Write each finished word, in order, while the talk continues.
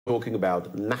talking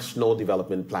about national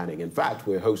development planning. In fact,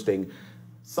 we're hosting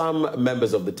some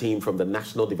members of the team from the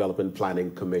National Development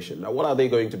Planning Commission. Now, what are they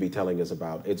going to be telling us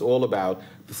about? It's all about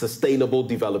the Sustainable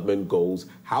Development Goals,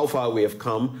 how far we have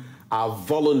come, our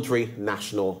voluntary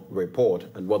national report,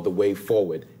 and what the way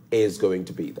forward is going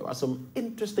to be. There are some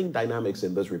interesting dynamics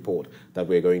in this report that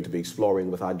we're going to be exploring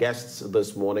with our guests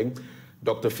this morning.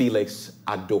 Dr. Felix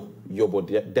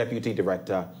Ado-Yobo, Deputy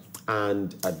Director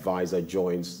and Advisor,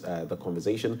 joins the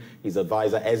conversation. He's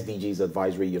Advisor, SDGs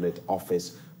Advisory Unit,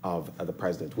 Office of the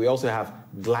President. We also have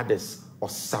Gladys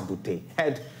Osabute,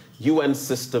 Head, UN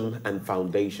System and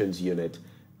Foundations Unit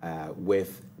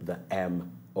with the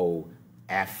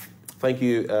MOF. Thank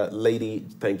you, lady.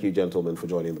 Thank you, gentlemen, for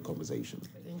joining the conversation.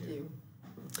 Thank you.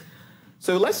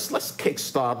 So let's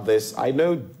kickstart this. I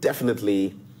know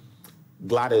definitely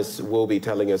Gladys will be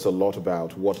telling us a lot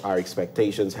about what our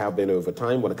expectations have been over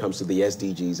time when it comes to the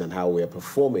SDGs and how we're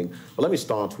performing. But let me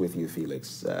start with you,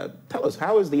 Felix. Tell us,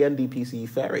 how is the NDPC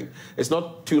faring? It's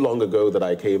not too long ago that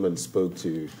I came and spoke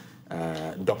to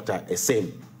Dr.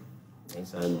 Esim.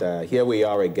 And here we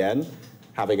are again,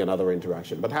 having another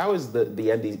interaction. But how is the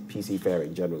NDPC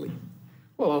faring generally?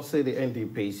 Well, I'll say the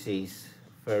NDPC is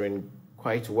faring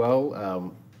quite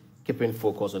well. Keeping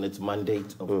focus on its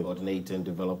mandate of coordinating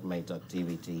development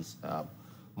activities,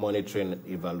 monitoring,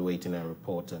 evaluating, and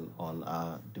reporting on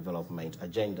our development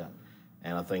agenda.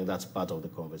 And I think that's part of the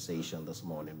conversation this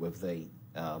morning, with the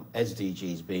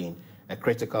SDGs being a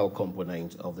critical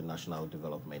component of the National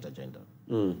Development Agenda.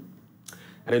 And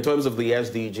in terms of the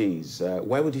SDGs,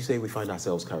 where would you say we find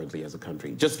ourselves currently as a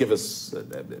country? Just give us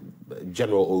a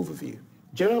general overview.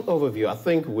 General overview, I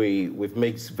think we've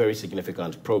made very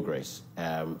significant progress,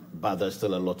 but there's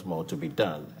still a lot more to be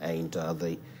done. And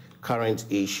the current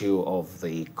issue of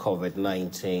the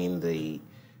COVID-19, the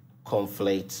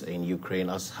conflict in Ukraine,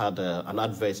 has had an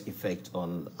adverse effect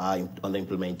on the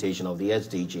implementation of the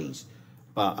SDGs.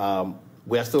 But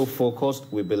we are still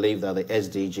focused. We believe that the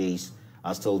SDGs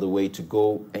are still the way to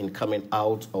go in coming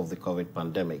out of the COVID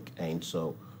pandemic. And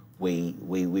so we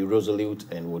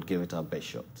resolute and would give it our best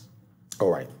shot. All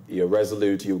right, you're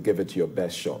resolute, you'll give it your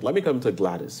best shot. Let me come to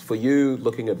Gladys. For you,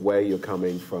 looking at where you're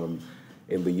coming from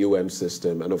in the UN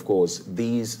system, and of course,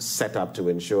 these set up to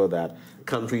ensure that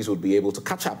countries would be able to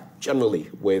catch up generally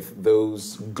with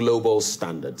those global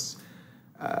standards.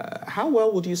 How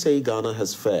well would you say Ghana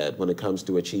has fared when it comes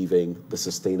to achieving the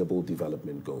Sustainable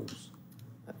Development Goals?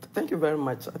 Thank you very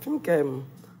much. I think,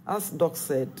 as Doc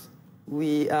said,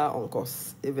 we are on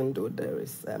course, even though there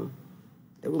is a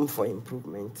room for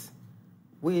improvement.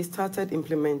 We started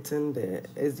implementing the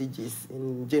SDGs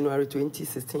in January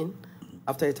 2016,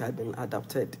 after it had been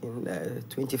adopted in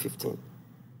 2015.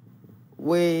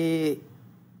 We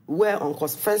were on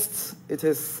course. First, it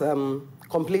is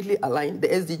completely aligned. The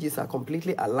SDGs are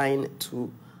completely aligned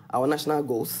to our national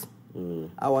goals,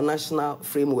 our national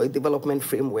framework, development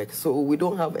framework. So we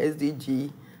don't have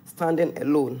SDG standing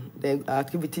alone. The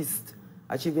activities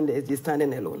achieving the SDG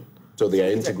standing alone. So they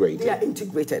are integrated? They are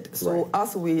integrated. So right.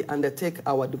 As we undertake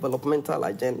our developmental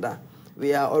agenda,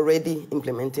 we are already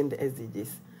implementing the SDGs.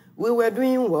 We were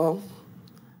doing well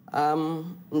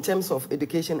in terms of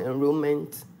education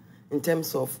enrollment, in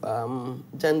terms of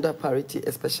gender parity,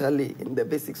 especially in the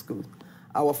basic school.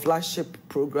 Our flagship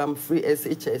program, Free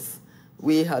SHS,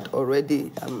 we had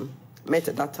already met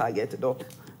that target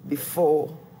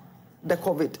before the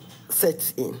COVID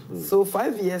sets in. So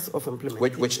 5 years of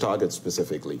implementation. Which target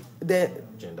specifically? The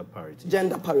gender parity.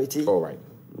 Gender parity. Oh, right,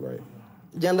 right.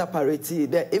 Gender parity,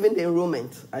 even the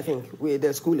enrollment, I think, with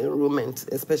the school enrollment,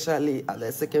 especially at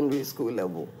the secondary school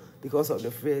level, because of the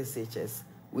free SHS,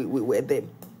 we were there.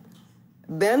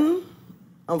 Then,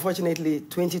 unfortunately,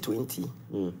 2020,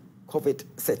 COVID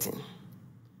set in.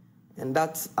 And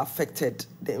that affected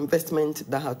the investment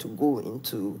that had to go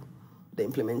into the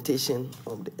implementation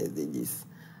of the SDGs.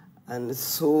 And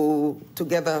so,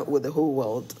 together with the whole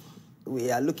world, we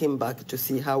are looking back to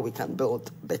see how we can build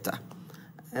better.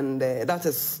 And that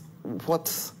is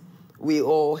what we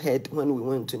all heard when we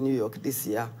went to New York this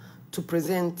year to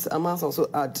present. I must also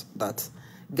add that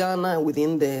Ghana,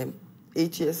 within the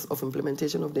 8 years of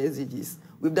implementation of the SDGs,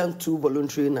 we've done 2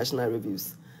 voluntary national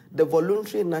reviews. The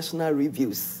voluntary national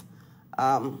reviews,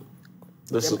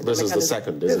 This is the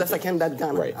second, This is the second that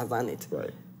Ghana has done it.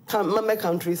 Right. Member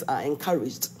countries are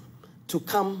encouraged to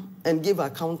come and give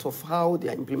account of how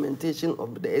the implementation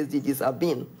of the SDGs have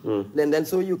been. Then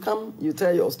so you come, you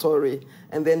tell your story,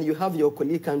 and then you have your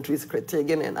colleague countries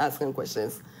critiquing and asking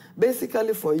questions,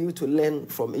 basically for you to learn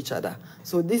from each other.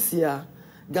 So this year,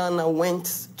 Ghana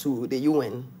went to the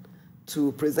UN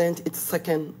to present its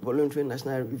second voluntary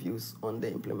national reviews on the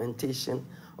implementation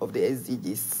of the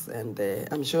SDGs. And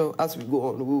I'm sure as we go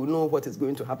on, we will know what is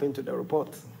going to happen to the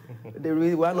report.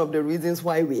 One of the reasons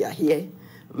why we are here,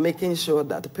 making sure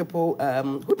that people,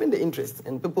 keeping the interest,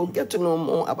 and people get to know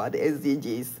more about the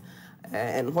SDGs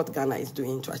and what Ghana is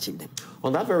doing to achieve them.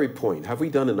 On that very point, have we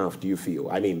done enough, do you feel?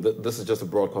 I mean, this is just a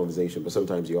broad conversation, but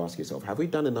sometimes you ask yourself, have we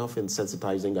done enough in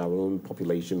sensitizing our own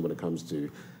population when it comes to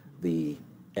the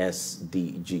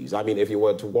SDGs? I mean, if you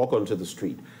were to walk onto the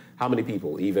street, how many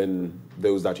people, even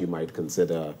those that you might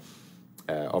consider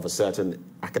of a certain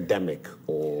academic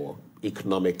or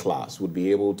economic class, would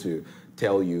be able to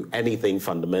tell you anything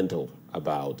fundamental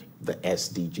about the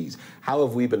SDGs? How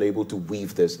have we been able to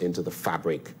weave this into the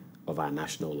fabric of our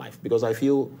national life? Because I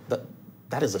feel that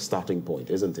that is a starting point,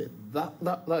 isn't it?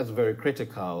 That is very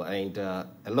critical, and a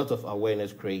lot of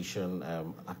awareness creation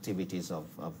activities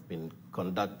have been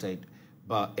conducted,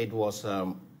 but it was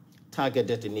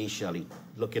targeted initially,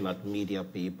 looking at media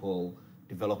people,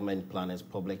 development planners,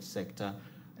 public sector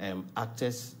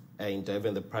actors, and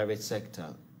even the private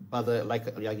sector. But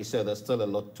like you said, there's still a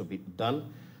lot to be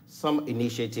done. Some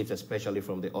initiatives, especially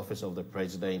from the Office of the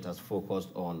President, has focused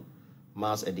on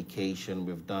mass education.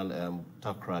 We've done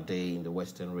Takra Day in the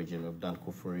Western region. We've done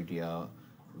Kufuridia,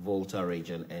 Volta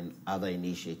region, and other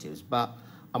initiatives. But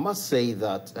I must say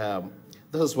that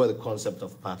this is where the concept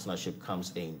of partnership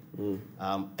comes in.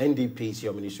 NDP's,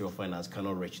 your Ministry of Finance,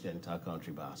 cannot reach the entire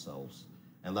country by ourselves.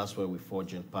 And that's where we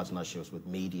forge in partnerships with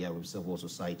media, with civil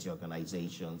society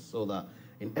organizations, so that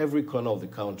in every corner of the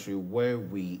country where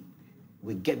we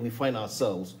find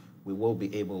ourselves, we will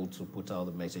be able to put out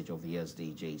the message of the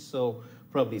SDGs. So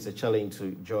probably it's a challenge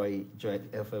to Joy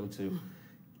FM to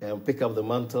pick up the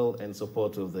mantle and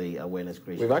support of the awareness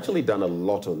creation. We've actually done a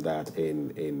lot on that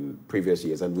in previous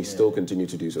years, and we still continue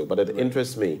to do so. But it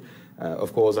interests me.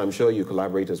 Of course, I'm sure you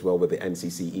collaborate as well with the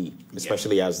NCCE,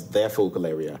 especially as their focal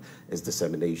area is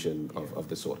dissemination of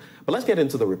the sort. But let's get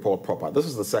into the report proper. This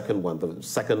is the second one, the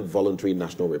second voluntary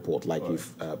national report, like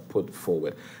you've put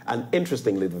forward. And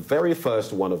interestingly, the very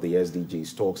first one of the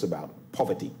SDGs talks about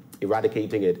poverty,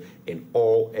 eradicating it in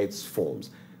all its forms.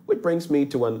 Which brings me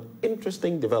to an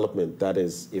interesting development that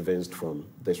is evinced from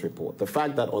this report. The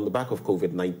fact that on the back of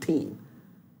COVID-19,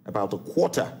 about a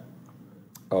quarter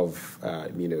of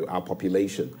our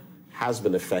population has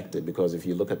been affected, because if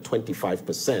you look at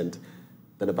 25%,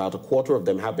 then about a quarter of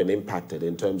them have been impacted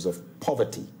in terms of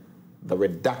poverty, the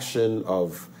reduction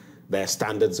of their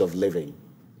standards of living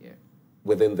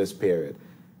within this period.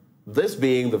 This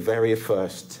being the very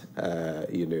first,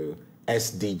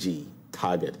 SDG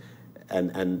target,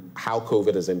 and how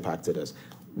COVID has impacted us.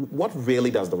 What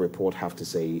really does the report have to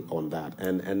say on that?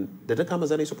 And did it come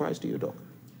as any surprise to you, Doc?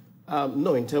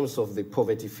 No, in terms of the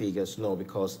poverty figures, no,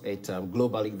 because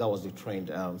globally that was the trend.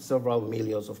 Several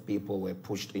millions of people were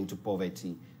pushed into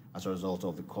poverty as a result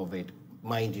of the COVID.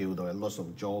 Mind you, there were lots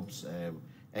of jobs,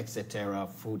 etc.,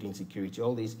 food insecurity,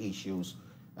 all these issues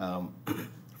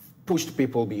pushed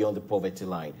people beyond the poverty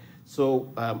line.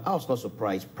 So I was not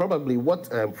surprised. Probably what,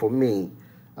 for me,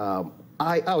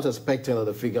 I was expecting that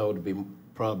the figure would be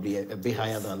probably a bit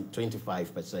higher than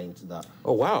 25%. That.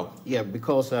 Oh, wow. Yeah,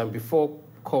 because before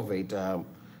COVID,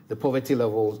 the poverty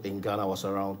levels in Ghana was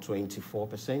around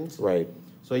 24%. Right.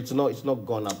 So it's not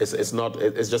gone up.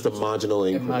 It's just a marginal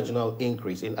increase. A marginal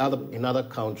increase. In other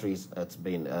countries, it's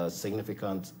been a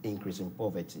significant increase in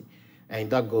poverty.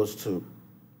 And that goes to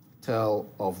tell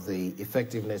of the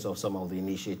effectiveness of some of the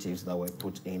initiatives that were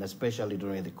put in, especially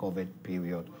during the COVID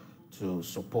period, to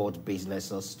support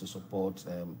businesses, to support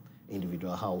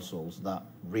individual households. That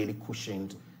really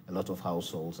cushioned a lot of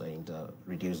households and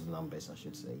reduced the numbers, I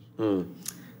should say.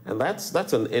 And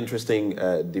that's an interesting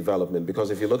development, because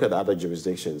if you look at other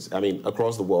jurisdictions, I mean,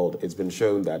 across the world, it's been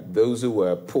shown that those who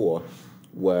were poor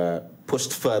were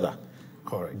pushed further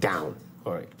down.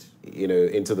 Correct.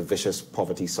 Into the vicious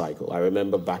poverty cycle. I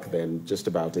remember back then, just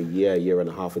about a year and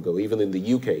a half ago, even in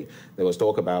the UK, there was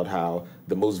talk about how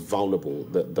the most vulnerable,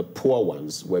 the poor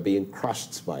ones, were being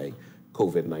crushed by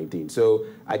COVID-19. So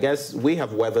I guess we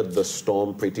have weathered the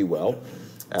storm pretty well.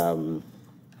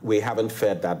 We haven't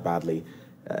fared that badly.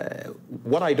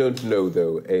 What I don't know,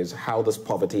 though, is how this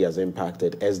poverty has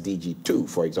impacted SDG 2,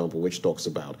 for example, which talks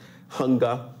about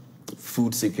hunger,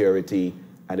 food security,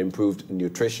 and improved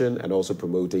nutrition, and also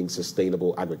promoting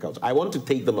sustainable agriculture. I want to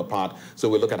take them apart so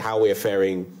we look at how we're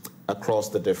faring across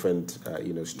the different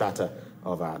strata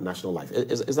of our national life.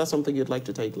 Is that something you'd like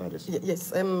to take, Gladys?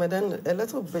 Yes, then a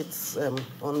little bit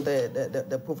on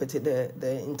the poverty,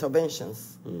 the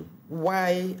interventions.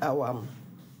 Why our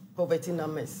poverty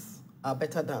numbers are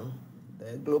better than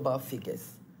the global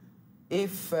figures.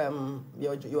 If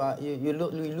you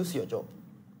lose your job,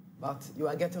 but you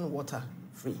are getting water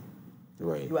free.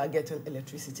 Right. You are getting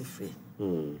electricity free.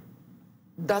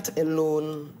 That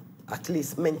alone at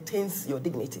least maintains your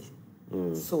dignity.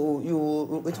 So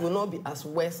it will not be as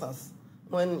worse as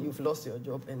when you've lost your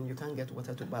job and you can't get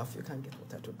water to bath, you can't get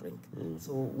water to drink.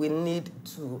 So we need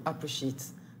to appreciate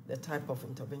the type of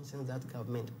interventions that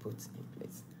government puts in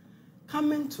place.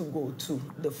 Coming to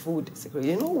the food security,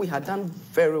 you know, we had done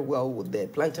very well with the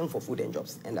planting for food and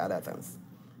jobs and other things.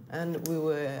 And we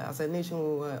were, as a nation,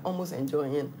 we were almost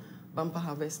enjoying bumper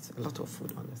harvest, a lot of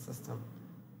food on the system.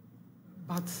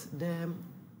 But the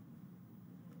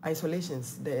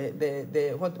isolations,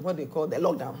 what they call the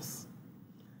lockdowns,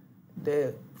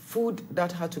 the food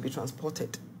that had to be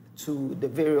transported to the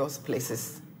various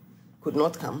places could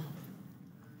not come.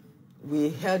 We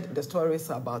heard the stories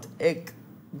about egg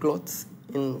gluts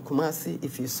in Kumasi,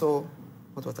 if you saw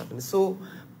what was happening. So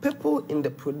people in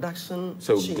the production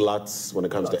chain, gluts when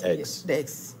it comes to eggs? Yes, the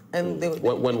eggs. And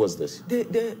when was this? During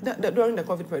the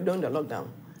COVID period, during the lockdown.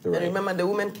 Right. And remember, the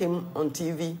women came on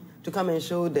TV to come and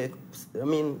show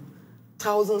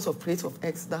thousands of crates of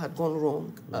eggs that had gone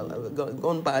wrong,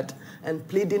 gone bad, and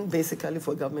pleading basically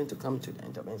for government to come to the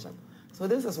intervention. So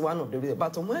this is one of the reasons.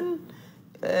 But when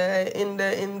in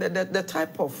the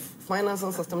type of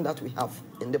financing system that we have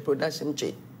in the production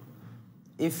chain,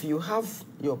 if you have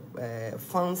your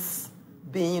funds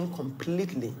being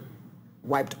completely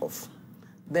wiped off,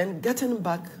 then getting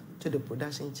back to the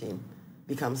production chain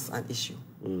becomes an issue.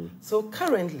 So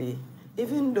currently,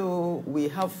 even though we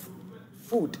have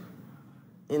food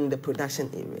in the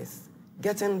production areas,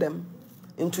 getting them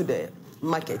into the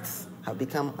markets have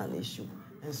become an issue.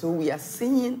 And so we are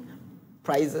seeing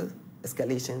price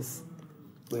escalations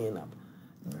going up.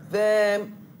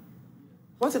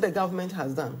 What the government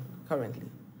has done currently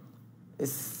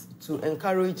is to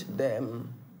encourage the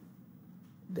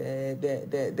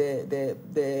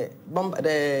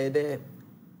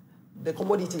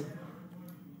commodity,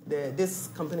 this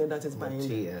company that is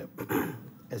buying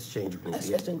Exchange Group.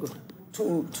 Exchange Group,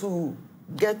 to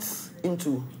get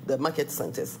into the market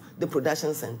centers, the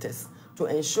production centers, to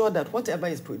ensure that whatever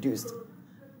is produced,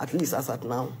 at least as at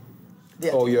now.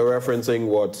 You're referencing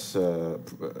what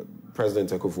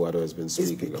President Akufo-Addo has been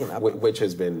speaking of, which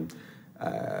has been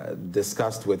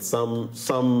discussed with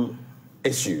some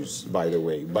issues, by the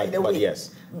way. But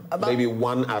yes, maybe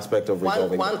one aspect of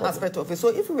resolving one aspect of it. So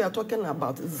if we are talking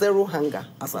about zero hunger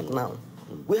as at now,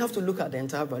 we have to look at the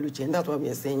entire value chain. That's why we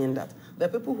are saying that the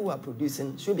people who are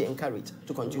producing should be encouraged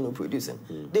to continue producing.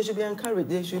 They should be encouraged.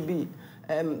 They should be.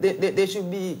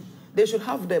 They should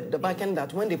have the back end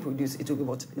that when they produce, it will be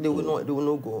what they will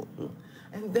not go.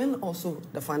 And then also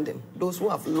the funding. Those who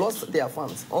have lost their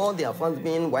funds, all their funds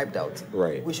being wiped out.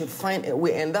 Right. We should find a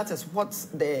way, and that is what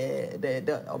the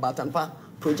Obatampa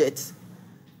project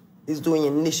is doing.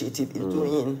 Initiative is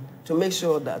doing to make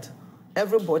sure that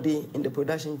everybody in the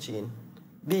production chain,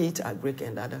 be it agric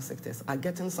and other sectors, are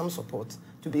getting some support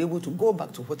to be able to go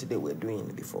back to what they were doing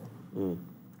before.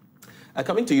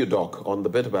 Coming to you, Doc, on the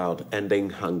bit about ending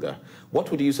hunger,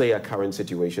 what would you say our current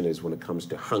situation is when it comes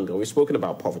to hunger? We've spoken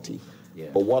about poverty,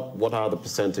 but what are the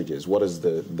percentages? What is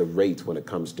the rate when it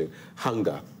comes to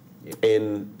hunger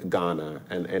in Ghana?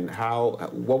 And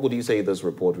what would you say this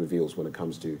report reveals when it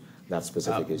comes to that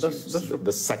specific issue?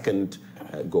 The second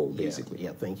goal, basically.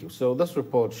 Yeah, thank you. So this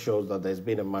report shows that there's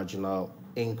been a marginal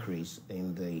increase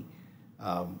in the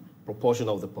proportion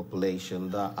of the population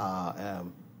that are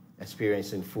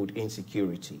experiencing food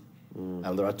insecurity.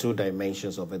 And there are two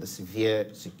dimensions of it, the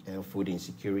severe food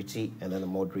insecurity and then the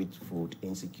moderate food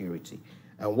insecurity.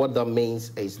 And what that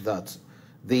means is that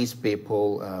these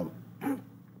people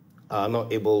are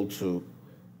not able to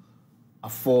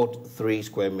afford 3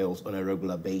 square meals on a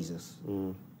regular basis.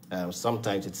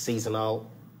 Sometimes it's seasonal,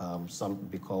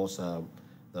 because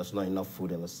there's not enough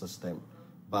food in the system.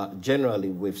 But generally,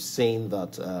 we've seen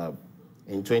that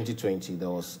in 2020, there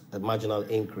was a marginal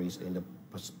increase in the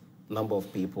number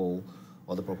of people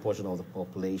or the proportion of the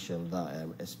population that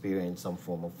experienced some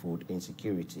form of food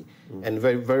insecurity. And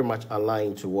very, very much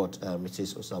aligned to what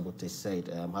Mrs. Osabote said,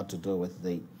 had to do with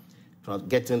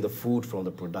getting the food from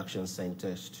the production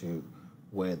centers to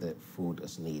where the food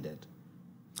is needed.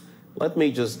 Let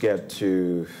me just get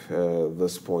to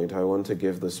this point. I want to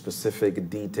give the specific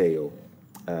detail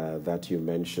that you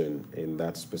mentioned in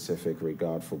that specific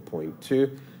regard for point 2.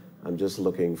 I'm just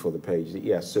looking for the page.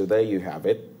 Yes, so there you have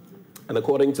it. And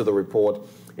according to the report,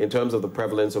 in terms of the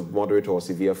prevalence of moderate or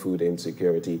severe food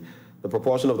insecurity, the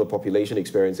proportion of the population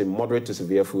experiencing moderate to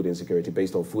severe food insecurity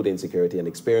based on food insecurity and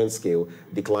experience scale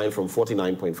declined from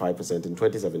 49.5% in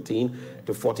 2017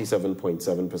 to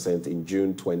 47.7% in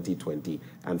June 2020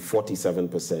 and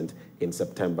 47% in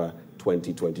September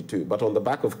 2022. But on the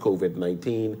back of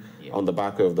COVID-19, on the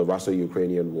back of the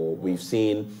Russo-Ukrainian war, we've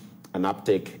seen an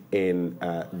uptick in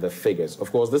the figures.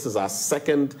 Of course, this is our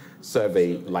second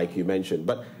survey, like you mentioned,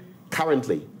 but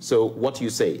currently, so what you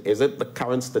say, is it the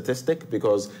current statistic?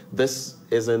 Because this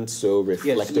isn't so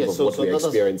reflective of what we're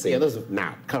experiencing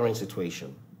now. Current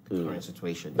situation. Current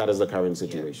situation. That is the current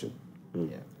situation.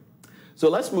 Yeah. So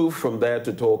let's move from there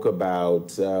to talk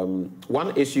about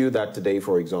one issue that today,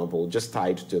 for example, just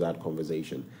tied to that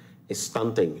conversation, is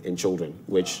stunting in children,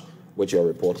 which your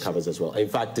report covers as well. In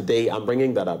fact, today I'm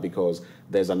bringing that up because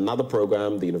there's another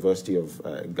program, the University of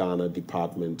Ghana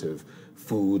Department of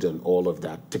Food and all of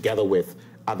that, together with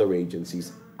other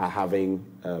agencies, are having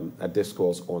a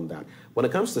discourse on that. When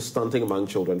it comes to stunting among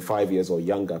children 5 years or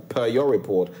younger, per your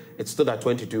report, it stood at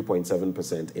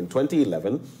 22.7% in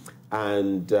 2011.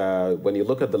 And when you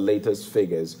look at the latest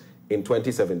figures, in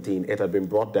 2017, it had been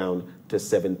brought down to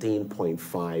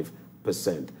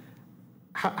 17.5%.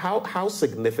 How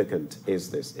significant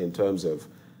is this in terms of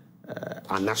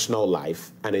our national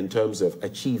life and in terms of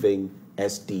achieving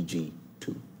SDG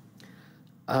 2?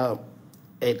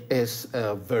 It is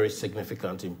a very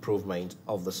significant improvement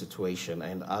of the situation,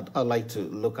 and I'd like to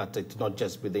look at it not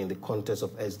just within the context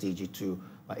of SDG 2,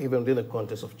 but even within the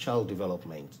context of child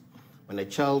development. When a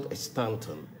child is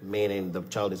stunted, meaning the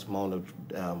child is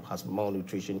has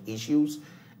malnutrition issues,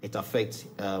 it affects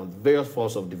various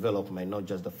forms of development, not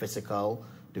just the physical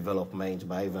development,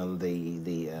 but even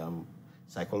the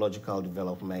psychological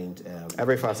development.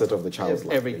 Every facet of the child's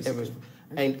life.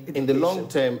 And in the long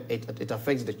term, it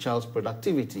affects the child's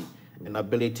productivity and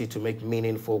ability to make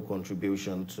meaningful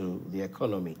contribution to the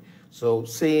economy. So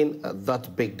seeing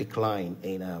that big decline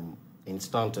in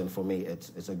stunting, for me,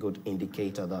 it's a good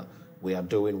indicator that we are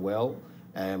doing well,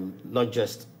 not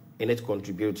just in its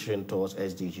contribution towards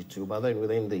SDG 2, but then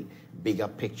within the bigger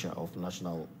picture of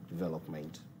national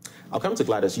development. I'll come to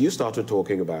Gladys. You started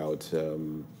talking about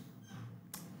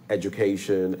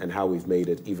education and how we've made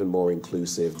it even more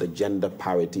inclusive, the gender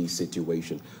parity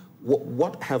situation.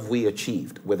 What have we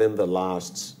achieved within the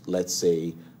last, let's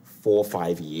say, 4 or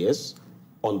 5 years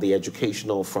on the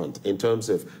educational front in terms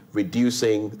of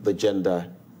reducing the gender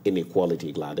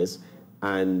inequality, Gladys?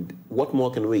 And what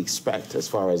more can we expect as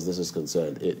far as this is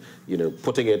concerned,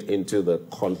 putting it into the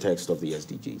context of the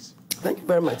SDGs? Thank you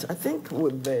very much. I think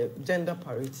with the gender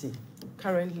parity,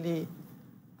 currently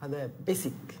at the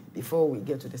basic, before we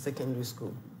get to the secondary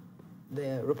school,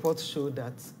 the reports show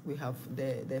that we have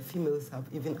the females have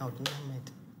even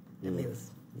outnumbered the males.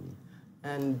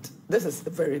 And this is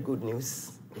very good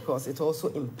news because it also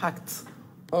impacts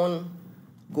on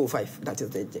Goal 5, that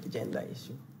is the gender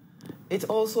issue. It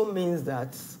also means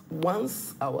that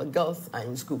once our girls are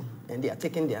in school and they are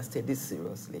taking their studies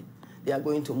seriously, they are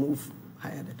going to move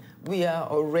higher. We are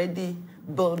already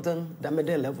building the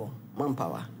middle level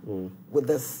manpower with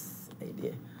this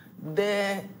idea.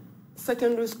 The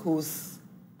secondary schools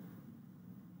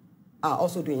are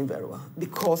also doing very well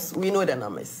because we know the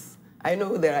numbers. I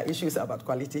know there are issues about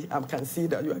quality. I can see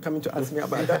that you are coming to ask me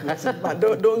about that, but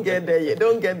don't get there yet.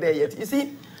 Don't get there yet. You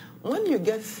see, when you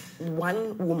get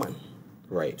one woman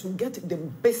to get the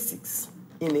basics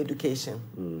in education,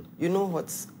 you know what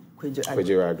Kwejo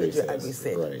Agri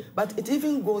said. Right. But it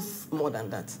even goes more than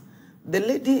that.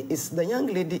 The young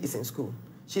lady is in school.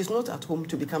 She's not at home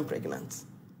to become pregnant.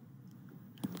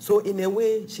 So in a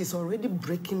way, she's already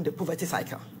breaking the poverty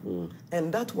cycle.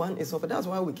 And that one is over. That's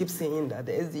why we keep saying that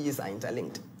the SDGs are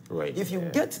interlinked. Right. If you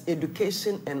get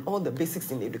education and all the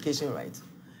basics in education right,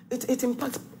 it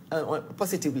impacts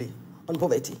positively on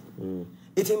poverty.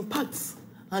 It impacts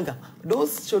hunger.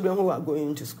 Those children who are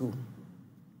going to school,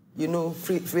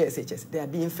 free SHS, they are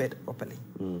being fed properly.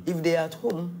 If they are at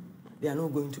home, they are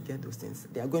not going to get those things.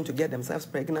 They are going to get themselves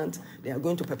pregnant. They are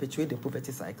going to perpetuate the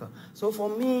poverty cycle. So for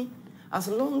me, as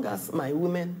long as my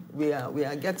women, we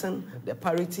are getting the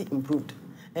parity improved,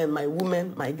 and my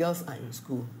women, my girls are in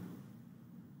school,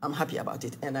 I'm happy about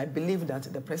it. And I believe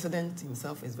that the president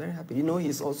himself is very happy.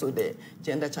 He's also the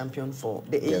gender champion for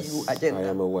the AU agenda. I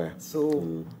am aware.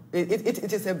 So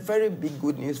it is a very big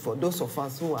good news for those of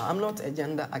us who are, I'm not a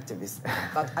gender activist,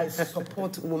 but I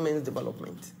support women's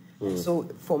development. So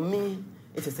for me,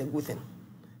 it is a good thing.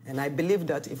 And I believe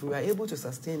that if we are able to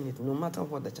sustain it, no matter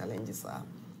what the challenges are,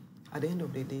 at the end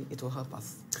of the day, it will help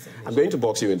us. I'm going to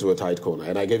box you into a tight corner,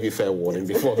 and I gave you fair warning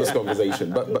before this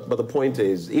conversation. But the point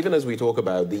is, even as we talk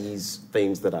about these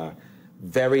things that are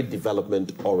very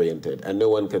development oriented, and no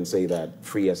one can say that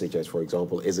free SHS, for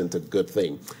example, isn't a good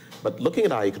thing. But looking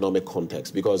at our economic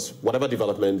context, because whatever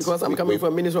development... Because I'm coming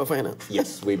from Ministry of Finance.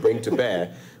 Yes, we bring to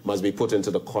bear must be put into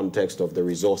the context of the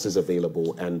resources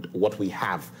available and what we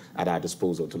have at our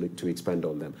disposal to expend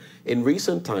on them. In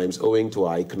recent times, owing to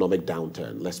our economic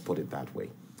downturn, let's put it that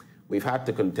way, we've had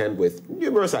to contend with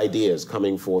numerous ideas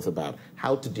coming forth about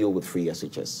how to deal with free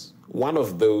SHS. One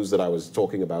of those that I was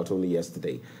talking about only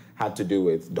yesterday had to do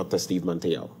with Dr. Steve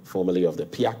Manteo, formerly of the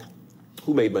PIAC,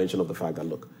 who made mention of the fact that,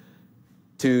 look,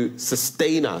 to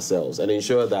sustain ourselves and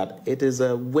ensure that it is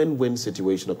a win-win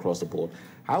situation across the board,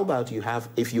 how about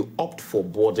if you opt for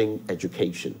boarding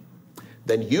education,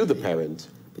 then you, the parent,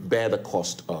 bear the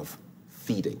cost of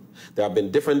feeding. There have been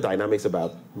different dynamics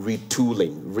about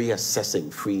retooling,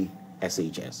 reassessing free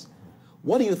SHS.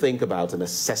 What do you think about an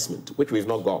assessment, which we've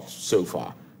not got so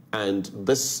far, and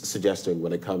this suggestion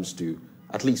when it comes to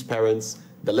at least parents,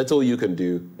 the little you can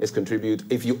do is contribute.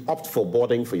 If you opt for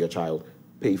boarding for your child,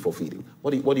 pay for feeding.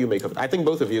 What do you make of it? I think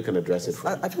both of you can address it.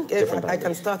 I think I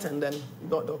can start and then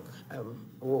Doc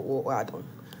will add on.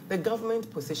 The government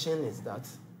position is that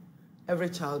every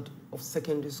child of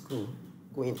secondary school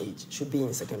going age should be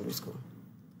in secondary school.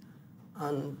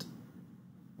 And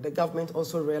the government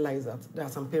also realized that there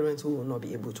are some parents who will not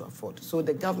be able to afford. So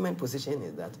the government position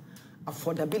is that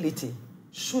affordability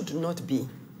should not be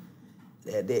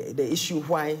the issue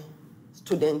why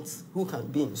students who can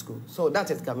be in school. So that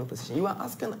is government position. You are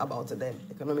asking about the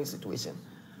economic situation.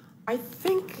 I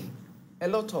think a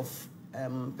lot of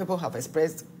people have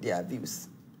expressed their views.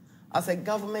 As a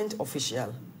government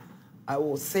official, I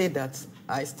will say that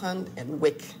I stand and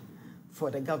work for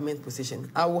the government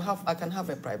position. I can have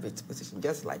a private position,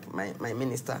 just like my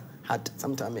minister had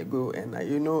some time ago, and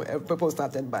people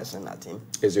started bashing at him.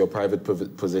 Is your private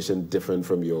position different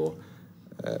from your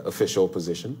official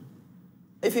position?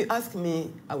 If you ask me,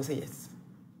 I would say yes.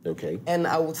 Okay. And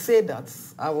I would say that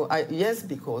yes,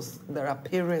 because there are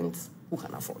parents who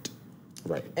can afford.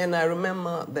 Right. And I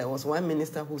remember there was one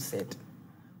minister who said,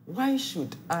 why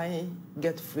should I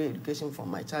get free education for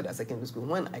my child at secondary school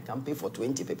when I can pay for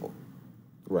 20 people?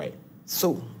 Right.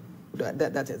 So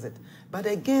that is it. But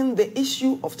again, the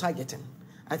issue of targeting,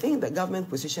 I think the government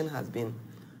position has been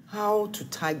how to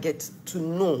target, to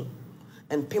know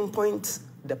and pinpoint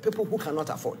the people who cannot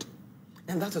afford.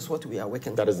 And that is what we are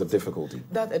working. That is the difficulty.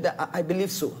 I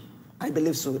believe so. I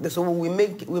believe so. So we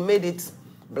made it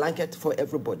blanket for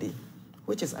everybody,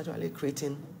 which is actually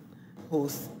creating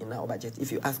holes in our budget.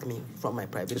 If you ask me from my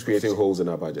private, it's creating holes in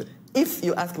our budget. If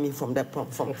you ask me from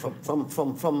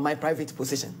my private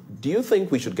position, do you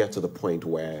think we should get to the point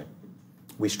where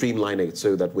we streamline it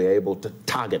so that we're able to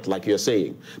target, like you're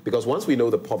saying? Because once we know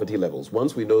the poverty levels,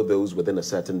 once we know those within a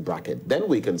certain bracket, then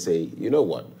we can say, you know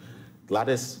what?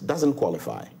 Gladys doesn't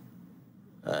qualify.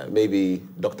 Maybe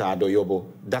Dr. Adoyobo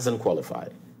doesn't qualify.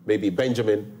 Maybe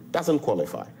Benjamin doesn't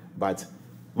qualify. But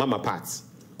Mama Pats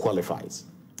qualifies.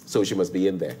 So she must be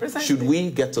in there. Precisely. Should we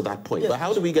get to that point? Yes. But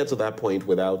how do we get to that point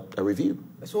without a review?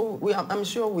 So I'm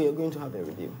sure we are going to have a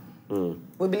review.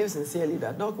 We believe sincerely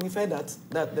that. Doc, we've heard that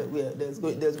there's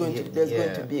going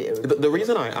to be a review. The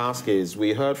reason I ask is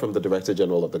we heard from the Director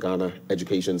General of the Ghana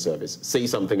Education Service say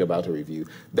something about a review.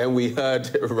 Then we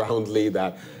heard roundly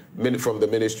that from the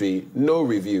ministry, no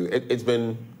review. It's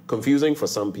been confusing for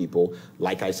some people.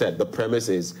 Like I said, the premise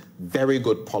is very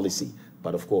good policy.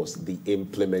 But of course, the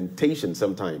implementation,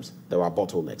 sometimes there are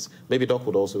bottlenecks. Maybe Doc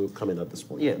would also come in at this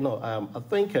point. Yeah, no, I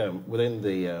think within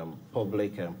the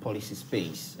public policy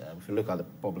space, if you look at the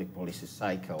public policy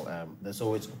cycle, there's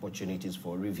always opportunities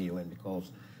for reviewing,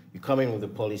 because you come in with a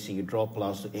policy, you draw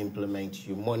plans to implement,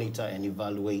 you monitor and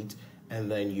evaluate,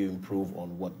 and then you improve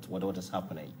on what is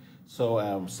happening.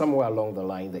 So somewhere along the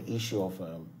line, the issue of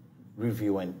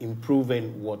review and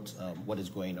improving what is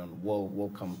going on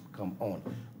will come on.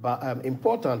 But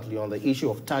importantly, on the issue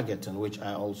of targeting, which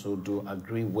I also do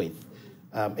agree with,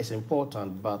 it's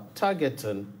important, but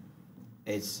targeting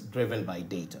is driven by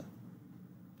data.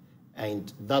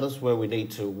 And that is where we need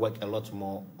to work a lot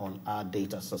more on our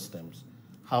data systems.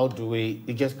 How do we,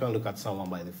 you just can't look at someone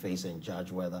by the face and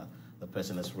judge whether the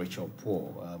person is rich or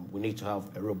poor. We need to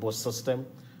have a robust system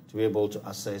to be able to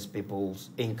assess people's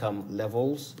income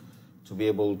levels, to be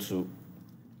able to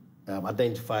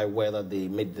identify whether they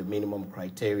meet the minimum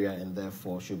criteria and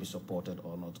therefore should be supported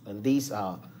or not. And these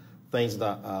are things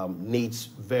that needs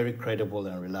very credible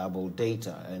and reliable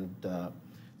data. And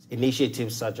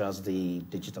initiatives such as the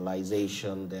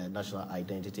digitalization, the national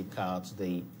identity cards,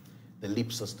 the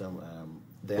LEAP system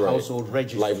the Right. household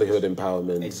registry. Livelihood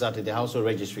empowerment. Exactly, the household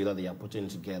registry that they are putting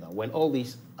together. When all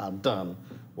these are done,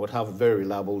 we'll have a very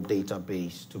reliable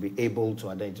database to be able to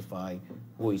identify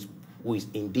who is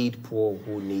indeed poor,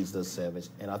 who needs the service.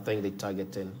 And I think the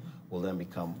targeting will then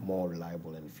become more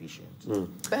reliable and efficient.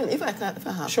 Ben, if I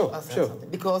have Sure, to ask sure. something,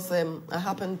 because I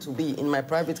happen to be, in my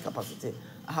private capacity,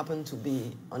 I happen to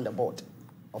be on the board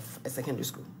of a secondary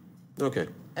school. Okay.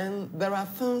 And there are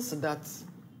things that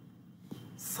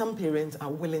some parents are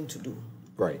willing to do.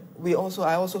 Right. I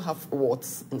also have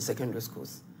wards in secondary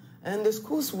schools. And the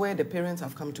schools where the parents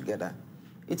have come together,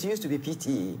 it used to be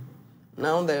PTA.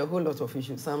 Now there are a whole lot of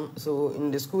issues. So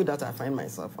in the school that I find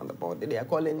myself on the board, they are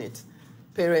calling it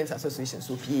Parents Association,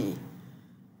 so PA.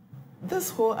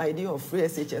 This whole idea of free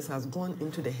SHS has gone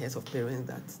into the heads of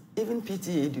parents that even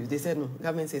PTA do. They said, no,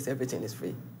 government says everything is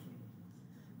free.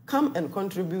 Come and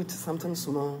contribute something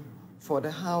small for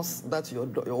the house that your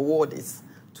ward is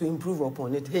to improve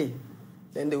upon it. Hey,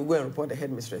 then they will go and report the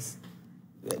headmistress.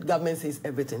 The government says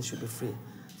everything should be free.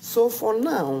 So for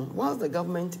now, whilst the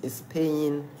government is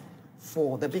paying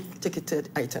for the big ticketed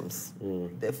items,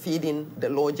 the feeding, the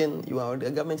lodging,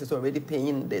 the government is already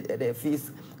paying the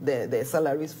fees, the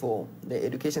salaries for the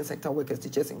education sector workers,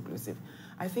 teachers inclusive.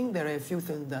 I think there are a few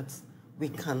things that we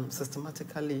can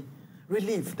systematically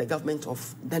relieve the government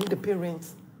of. Then the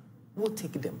parents will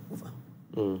take them over.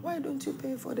 Why don't you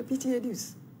pay for the PTA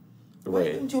dues? Why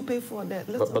Right. don't you pay for that?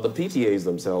 But the PTAs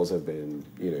themselves have been,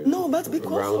 No, but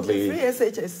because of the free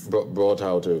SHS. brought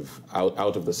out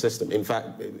of the system. In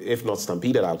fact, if not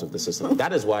stampeded out of the system.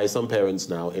 That is why some parents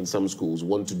now in some schools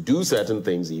want to do certain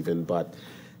things even, but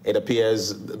it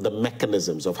appears the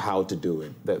mechanisms of how to do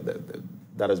it,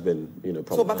 that has been,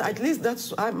 problematic. So, but at least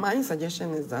that's my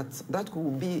suggestion is that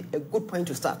could be a good point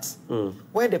to start,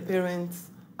 where the parents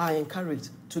are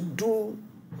encouraged to do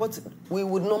what we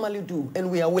would normally do and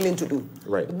we are willing to do.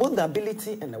 Right. Both the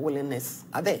ability and the willingness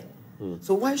are there.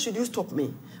 So why should you stop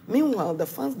me? Meanwhile, the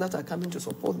funds that are coming to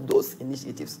support those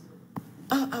initiatives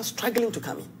are struggling to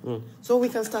come in. So we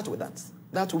can start with that.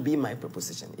 That would be my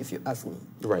proposition, if you ask me.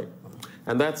 Right.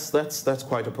 And that's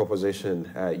quite a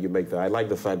proposition you make there. I like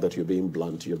the fact that you're being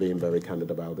blunt, you're being very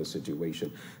candid about the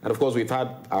situation. And of course, we've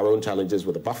had our own challenges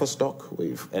with the buffer stock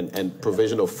and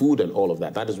provision of food and all of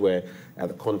that. That is where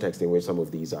the context in which some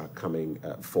of these are coming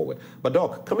forward. But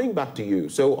Doc, coming back to you.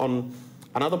 So on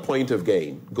another point of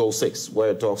gain, Goal 6,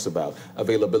 where it talks about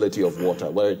availability of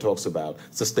water, where it talks about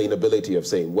sustainability of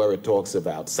same, where it talks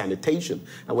about sanitation.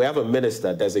 And we have a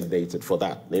minister designated for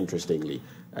that, interestingly.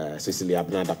 Cecily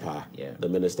Abnadapa, the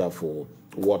Minister for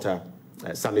Water,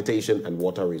 Sanitation and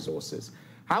Water Resources.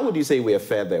 How would you say we are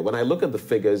fared there? When I look at the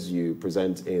figures you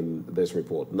present in this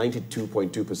report,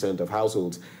 92.2% of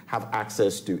households have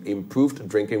access to improved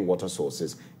drinking water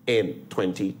sources in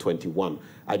 2021.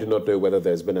 I do not know whether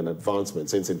there's been an advancement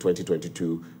since in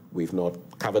 2022 we've not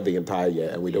covered the entire year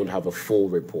and we don't have a full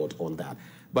report on that.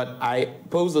 But I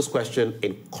pose this question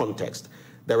in context.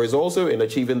 There is also, in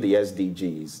achieving the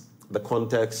SDGs, the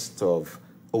context of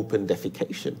open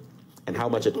defecation and how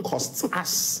much it costs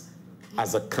us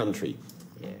as a country.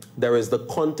 There is the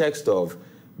context of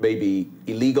maybe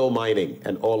illegal mining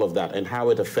and all of that and how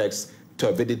it affects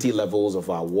turbidity levels of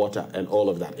our water and all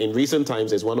of that. In recent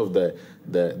times, it's one of the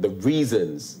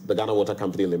reasons the Ghana Water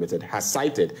Company Limited has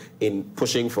cited in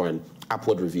pushing for an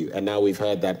upward review. And now we've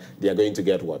heard that they are going to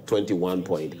get, what,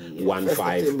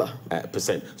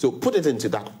 21.15%. So put it into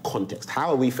that context. How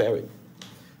are we faring?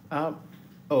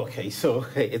 Okay, so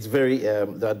it's very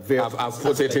I've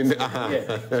put it in. So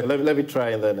let me try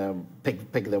and then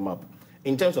pick them up.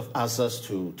 In terms of access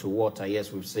to water,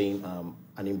 yes, we've seen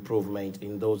an improvement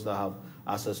in those that have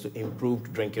access to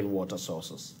improved drinking water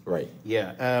sources. Right.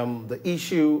 Yeah. The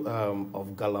issue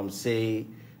of Galamsey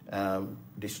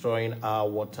destroying our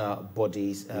water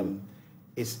bodies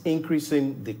is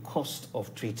increasing the cost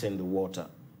of treating the water,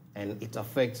 and it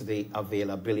affects the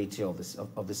availability of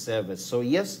the service. So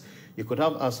yes, you could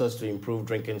have access to improved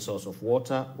drinking source of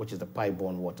water, which is the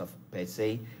pipe-borne water per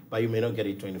se, but you may not get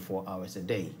it 24 hours a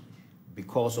day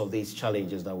because of these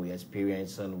challenges that we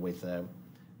experience and with the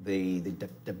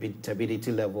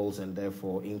turbidity levels and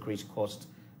therefore increased cost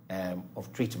of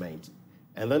treatment.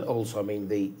 And then also, I mean,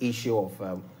 the issue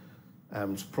of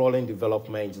sprawling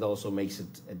development that also makes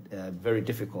it very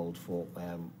difficult for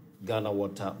Ghana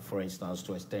Water, for instance,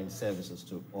 to extend services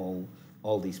to all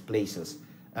these places.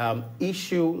 Let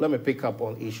me pick up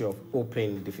on issue of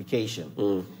open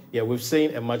defecation. Yeah, we've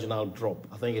seen a marginal drop.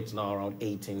 I think it's now around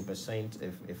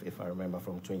 18%, if I remember,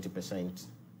 from 20%.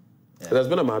 There's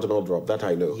been a marginal drop, that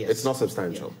I know. Yes. It's not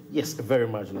substantial. Yes, a very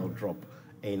marginal drop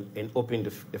in open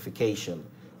defecation.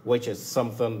 which is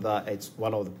something that it's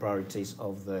one of the priorities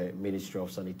of the Ministry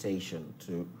of Sanitation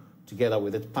to, together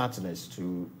with its partners,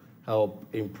 to help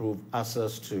improve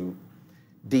access to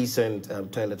decent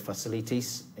toilet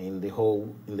facilities in the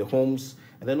homes,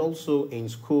 and then also in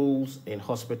schools, in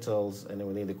hospitals, and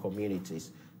within the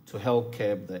communities to help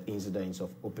curb the incidence of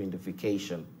open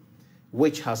defecation,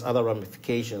 which has other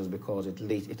ramifications because it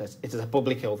is a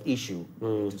public health issue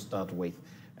to start with.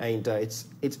 And it's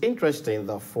interesting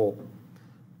that for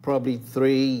probably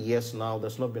 3 years now,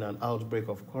 there's not been an outbreak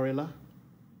of cholera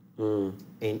in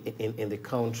the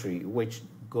country, which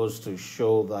goes to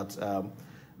show that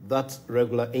that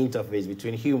regular interface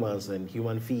between humans and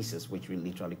human feces, which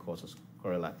literally causes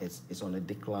cholera, is on a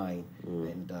decline,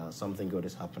 and something good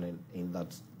is happening in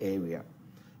that area.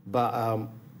 But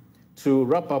to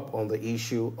wrap up on the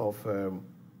issue of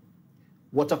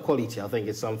water quality, I think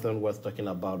it's something worth talking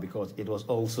about because it was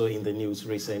also in the news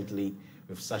recently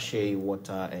with sachet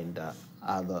water and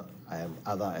other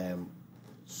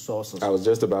sources. I was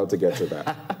just about to get to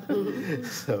that.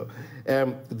 So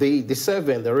the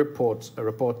survey and the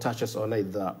report touches on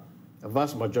it that a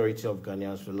vast majority of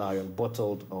Ghanaians rely on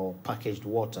bottled or packaged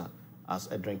water as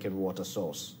a drinking water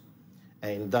source.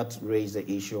 And that raised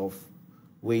the issue of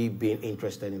we being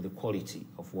interested in the quality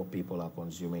of what people are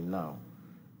consuming now.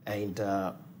 And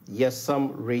yes,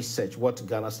 some research, what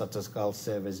Ghana Statistical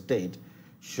Service did,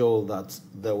 showed that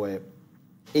there were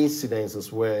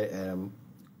incidences where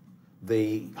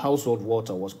the household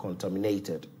water was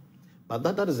contaminated. But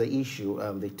that is the issue.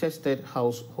 They tested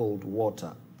household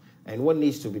water. And what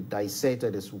needs to be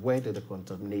dissected is where did the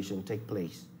contamination take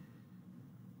place?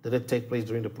 Did it take place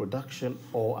during the production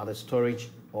or at the storage,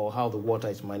 or how the water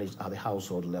is managed at the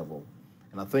household level?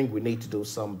 And I think we need to do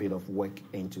some bit of work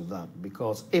into that,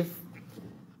 because if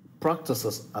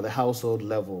practices at the household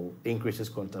level increases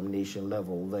contamination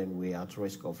level, then we are at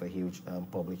risk of a huge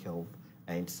public health,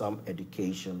 and some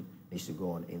education needs to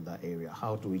go on in that area.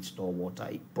 How do we store water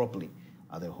properly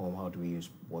at the home? How do we use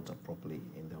water properly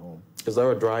in the home? Is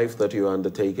there a drive that you're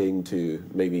undertaking to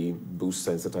maybe boost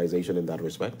sensitization in that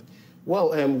respect?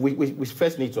 Well, we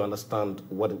first need to understand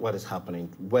what is happening,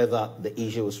 whether the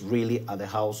issue is really at the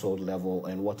household level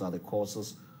and what are the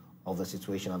causes of the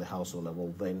situation at the household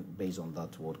level. Then, based on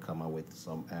that, we'll come up with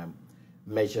some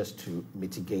measures to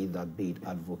mitigate that, be it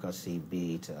advocacy,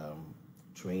 be it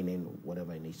training,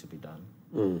 whatever it needs to be done.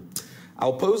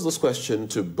 I'll pose this question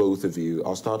to both of you.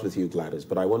 I'll start with you, Gladys,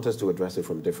 but I want us to address it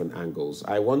from different angles.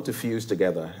 I want to fuse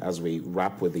together as we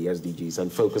wrap with the SDGs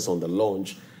and focus on the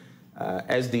launch,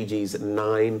 SDGs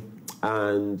 9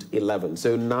 and 11.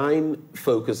 So 9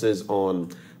 focuses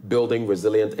on building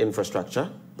resilient infrastructure,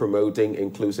 promoting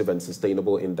inclusive and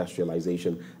sustainable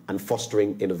industrialization, and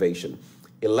fostering innovation.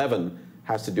 11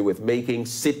 has to do with making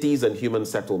cities and human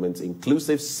settlements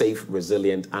inclusive, safe,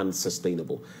 resilient, and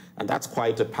sustainable. And that's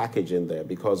quite a package in there,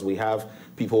 because we have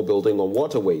people building on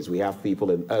waterways, we have people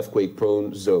in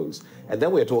earthquake-prone zones, and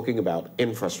then we're talking about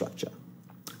infrastructure.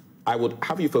 I would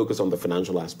have you focus on the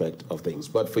financial aspect of things,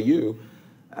 but for you,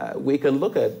 we can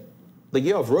look at the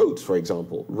year of roads, for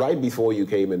example. Right before you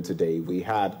came in today, we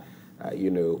had,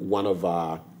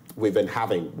 we've been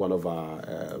having one of our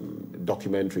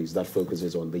documentaries that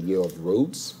focuses on the year of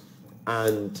roads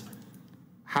and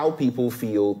how people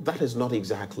feel that is not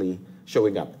exactly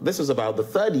showing up. This is about the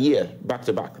 3rd year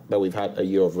back-to-back that we've had a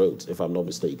year of roads, if I'm not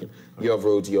mistaken. Year of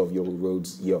roads, year of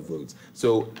roads, year of roads.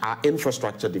 So our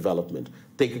infrastructure development,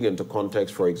 taking into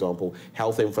context, for example,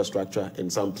 health infrastructure in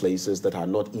some places that are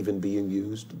not even being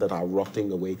used, that are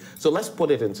rotting away. So let's put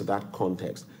it into that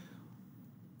context.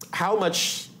 How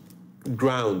much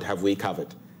ground have we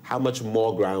covered? How much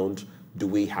more ground do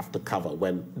we have to cover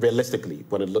when, realistically,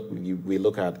 when we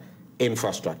look at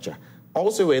infrastructure?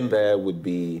 Also in there would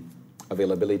be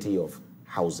availability of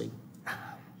housing.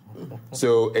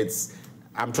 So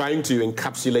I'm trying to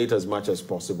encapsulate as much as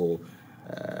possible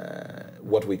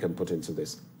what we can put into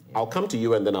this. I'll come to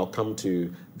you and then I'll come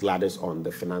to Gladys on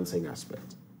the financing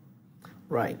aspect.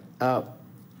 Right.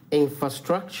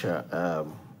 Infrastructure,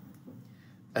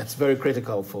 it's very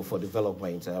critical for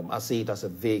development. I see it as a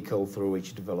vehicle through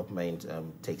which development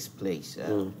takes place.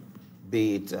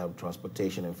 Be it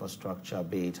transportation infrastructure,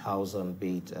 be it housing,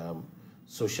 be it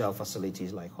social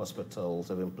facilities like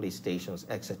hospitals, even police stations,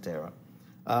 etc.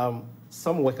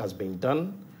 Some work has been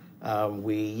done.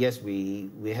 We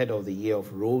head of the year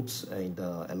of roads, and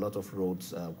a lot of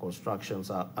roads constructions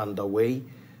are underway.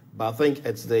 But I think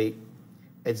it's the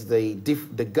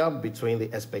gap between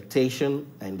the expectation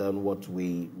and then what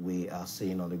we are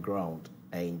seeing on the ground.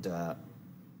 And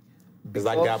is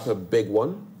that gap a big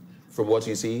one from what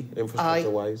you see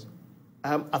infrastructure-wise?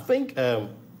 I think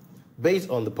based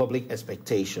on the public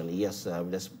expectation, yes,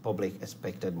 this public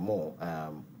expected more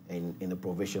in the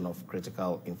provision of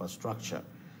critical infrastructure.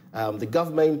 The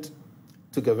government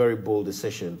took a very bold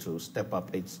decision to step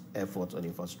up its efforts on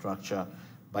infrastructure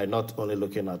by not only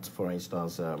looking at, for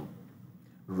instance,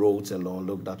 roads alone,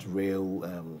 looked at rail,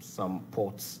 some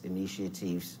ports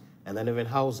initiatives, and then even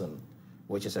housing,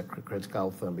 which is a critical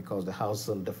thing because the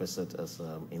housing deficit is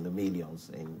in the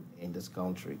millions in this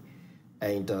country.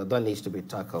 And that needs to be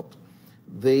tackled.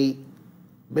 Maybe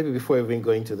before even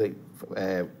going to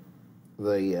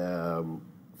the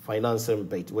financing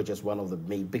bit, which is one of the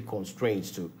big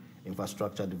constraints to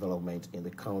infrastructure development in the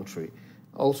country,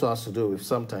 also has to do with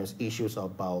sometimes issues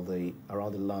around the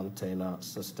land tenure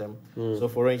system. So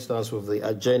for instance, with the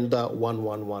Agenda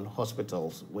 111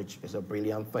 hospitals, which is a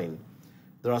brilliant thing,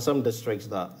 there are some districts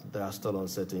that there are still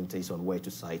uncertainties on where to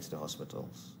site the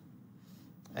hospitals.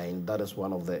 And that is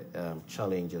one of the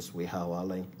challenges we have. Our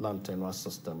land tenure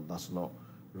system does not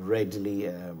readily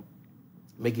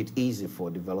make it easy for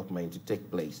development to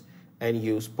take place. And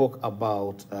you spoke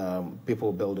about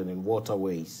people building in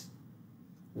waterways,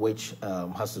 which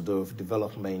has to do with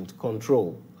development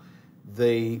control.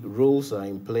 The rules are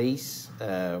in place,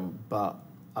 but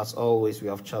as always, we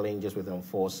have challenges with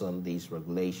enforcing these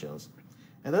regulations.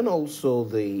 And then also,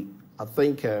 I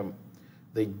think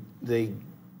the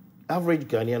average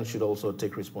Ghanaian should also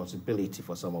take responsibility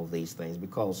for some of these things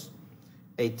because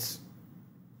it's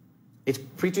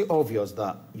pretty obvious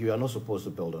that you are not supposed to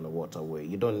build on a waterway.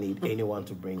 You don't need anyone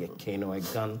to bring a cane or a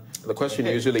gun. The question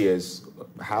usually is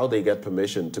how they get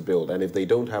permission to build, and if they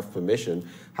don't have permission,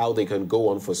 how they can go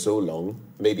on for so long,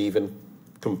 maybe even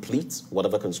complete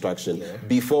whatever construction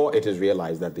before it is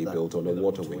realized that they built on a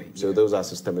waterway. So those are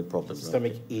systemic problems.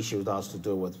 Systemic issue that has to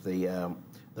do with the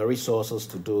resources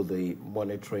to do the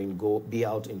monitoring, be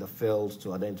out in the field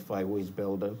to identify who is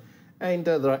building. And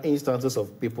there are instances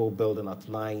of people building at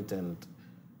night and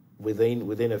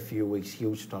within a few weeks,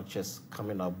 huge structures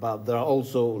coming up. But there are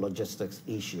also logistics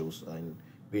issues and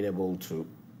being able to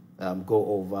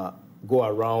go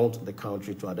around the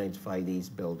country to identify these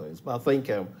buildings. But I think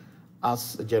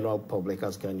as the general public,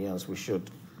 as Ghanaians, we should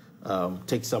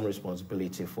take some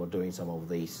responsibility for doing some of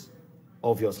these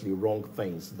obviously wrong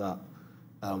things that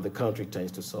the country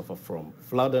tends to suffer from.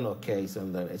 Flooding occurs,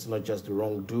 and then it's not just the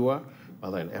wrongdoer, but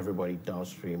then everybody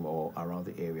downstream or around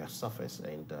the area suffers,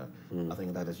 and I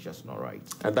think that is just not right.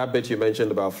 And that bit you mentioned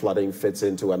about flooding fits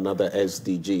into another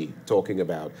SDG, talking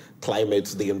about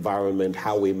climate, the environment,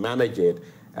 how we manage it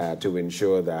to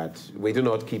ensure that we do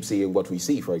not keep seeing what we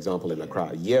see, for example, in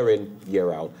Accra, year in,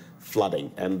 year out,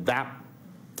 flooding. And that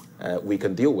we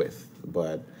can deal with,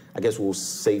 but I guess we'll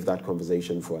save that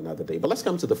conversation for another day. But let's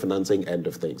come to the financing end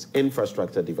of things.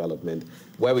 Infrastructure development,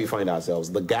 where we find ourselves,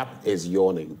 the gap is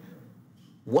yawning.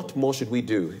 What more should we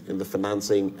do in the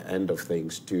financing end of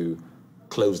things to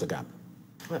close the gap?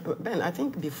 Ben, I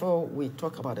think before we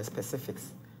talk about the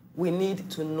specifics, we need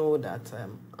to know that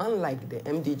unlike the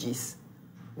MDGs,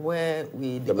 where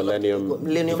we the Millennium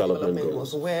Development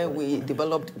Goals, where we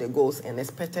developed the goals and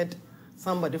expected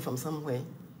somebody from somewhere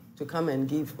to come and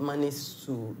give monies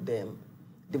to the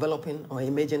developing or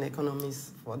emerging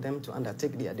economies for them to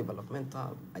undertake their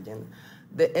developmental agenda.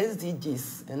 The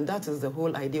SDGs, and that is the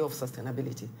whole idea of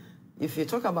sustainability. If you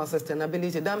talk about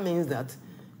sustainability, that means that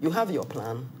you have your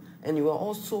plan and you are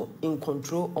also in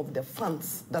control of the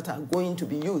funds that are going to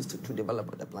be used to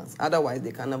develop the plans. Otherwise,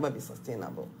 they can never be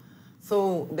sustainable.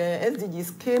 So the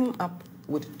SDGs came up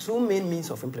with two main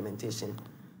means of implementation.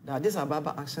 The Addis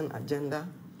Ababa Action Agenda,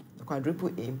 the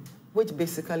Quadruple Aim, which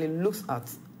basically looks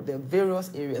at the various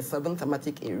areas, 7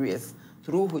 thematic areas,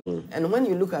 through which, and when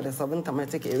you look at the 7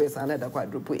 thematic areas under the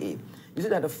Quadruple Aim, you see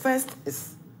that the first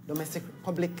is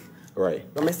public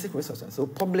domestic resources, so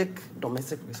public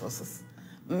domestic resources,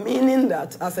 meaning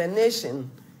that as a nation,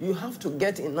 you have to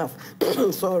get enough,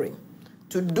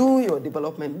 to do your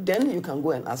development, then you can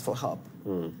go and ask for help.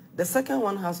 The second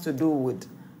one has to do with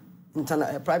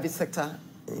private sector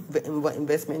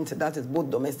investment, that is both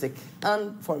domestic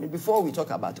and foreign, before we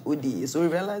talk about ODE. So we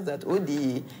realize that ODE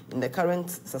in the current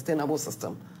sustainable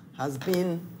system has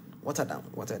been watered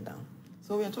down.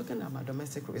 So we are talking about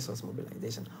domestic resource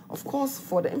mobilization. Of course,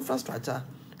 for the infrastructure,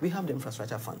 we have the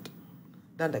infrastructure fund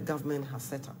that the government has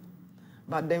set up.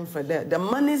 But then for the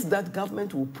monies that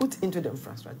government will put into the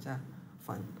infrastructure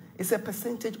fund is a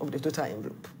percentage of the total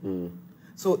envelope.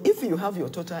 So if you have your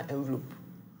total envelope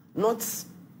not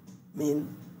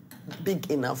big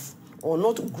enough or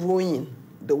not growing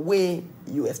the way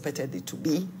you expected it to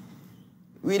be,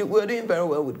 we're doing very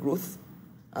well with growth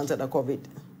under the COVID.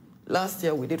 Last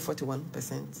year we did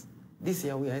 41%. This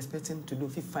year we are expecting to do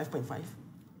 5.5.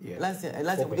 Yeah. Last year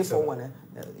we did 4.1.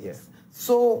 Yes. Yeah.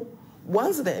 So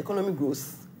once the economy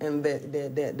grows and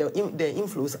the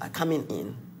inflows are coming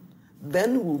in,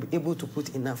 then we'll be able to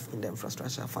put enough in the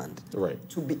infrastructure fund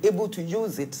to be able to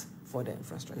use it for the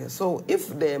infrastructure. So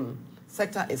if the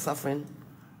sector is suffering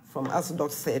from, as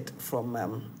Doc said,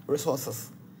 from resources,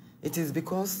 it is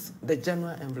because the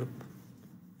general envelope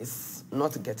is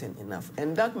not getting enough.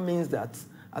 And that means that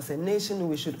as a nation,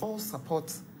 we should all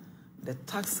support the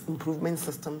tax improvement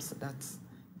systems that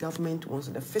government wants.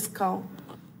 The fiscal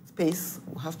space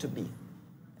will have to be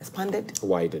expanded.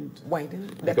 Widened.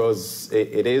 Because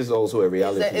it is also a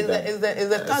reality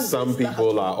that some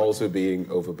people are also being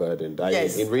overburdened.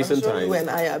 Yes, in recent times, when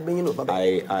I are being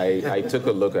overburdened. I took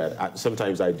a look at,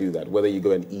 sometimes I do that, whether you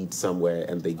go and eat somewhere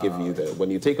and they give you when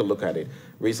you take a look at it,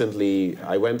 recently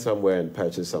I went somewhere and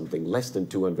purchased something less than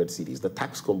 200 cedis. The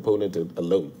tax component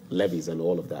alone, levies and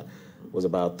all of that, was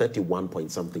about 31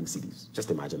 point something cedis.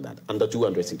 Just imagine that, under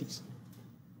 200 cedis.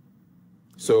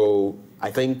 So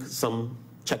I think some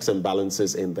checks and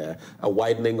balances in there, a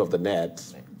widening of the net,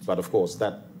 but of course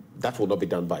that will not be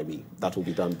done by me. That will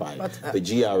be done by the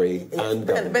GRA and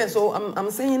Ben, so I'm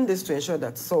saying this to ensure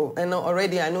that, and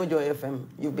already I know Joy FM,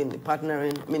 you've been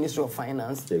partnering Ministry of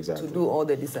Finance to do all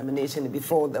the dissemination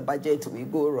before the budget. We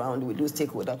go around, we do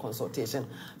stakeholder consultation.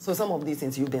 So some of these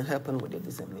things you've been helping with the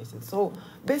dissemination. So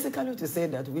basically to say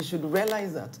that we should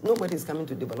realize that nobody is coming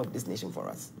to develop this nation for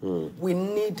us. We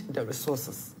need the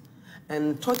resources.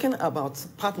 And talking about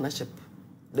partnership,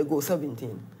 the Goal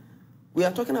 17, we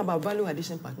are talking about value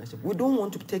addition partnership. We don't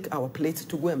want to take our plate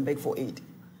to go and beg for aid.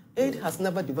 Aid has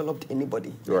never developed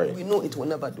anybody. We know it will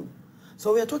never do.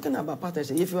 So we are talking about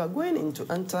partnership. If you are going to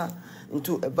enter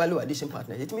into a value addition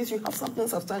partnership, it means you have something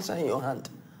substantial in your hand.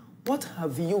 What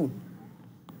have you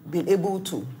been able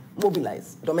to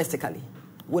mobilize domestically,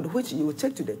 with which you will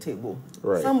take to the table?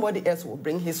 Somebody else will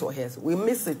bring his or hers. We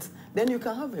miss it. Then you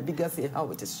can have a bigger say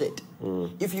how it is shared.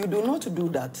 If you do not do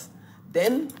that,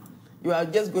 then you are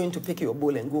just going to pick your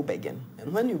bowl and go begging.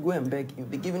 And when you go and beg, you'll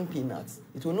be given peanuts.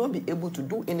 It will not be able to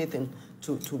do anything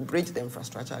to bridge the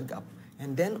infrastructure gap.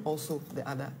 And then also the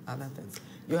other things.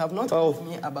 You have not asked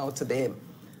me about the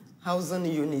housing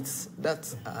units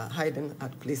that are hiding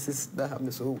at places that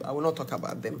have, so I will not talk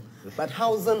about them. But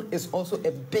housing is also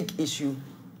a big issue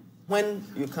when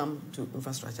you come to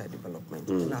infrastructure development.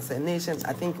 And as a nation,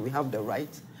 I think we have the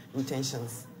right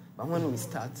intentions, but when we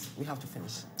start, we have to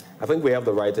finish. I think we have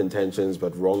the right intentions,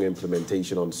 but wrong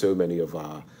implementation on so many of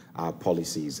our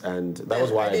policies. And that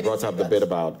was why I brought up the bit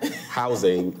about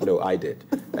housing. No, I did.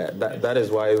 That is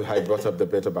why I brought up the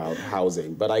bit about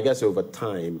housing. But I guess over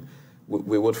time,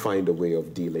 we would find a way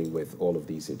of dealing with all of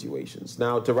these situations.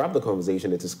 Now, to wrap the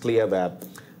conversation, it is clear that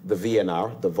the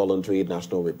VNR, the Voluntary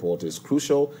National Report, is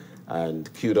crucial.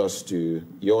 And kudos to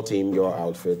your team, your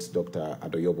outfit, Dr.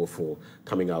 Adoyobo, for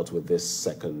coming out with this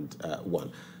second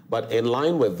one. But in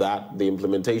line with that, the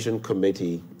implementation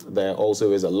committee, there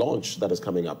also is a launch that is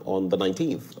coming up on the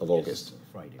 19th of August.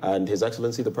 Friday. And His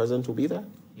Excellency, the President, will be there?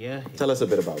 Yeah. Tell us a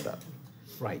bit about that.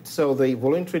 Right. So the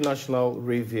Voluntary National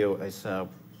Review is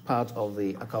part of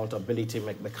the accountability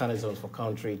mechanisms for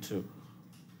country to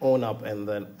own up and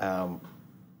then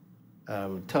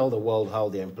tell the world how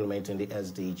they're implementing the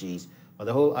SDGs. But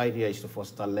the whole idea is to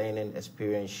foster learning,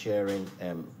 experience sharing,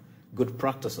 good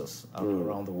practices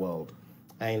around the world.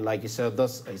 And like you said,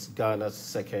 this is Ghana's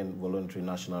second Voluntary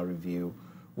National Review,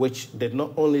 which did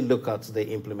not only look at the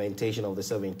implementation of the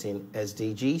 17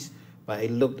 SDGs, but it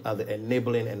looked at the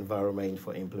enabling environment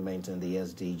for implementing the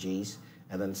SDGs,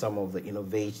 and then some of the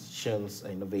innovations,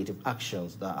 innovative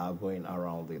actions that are going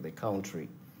around the country.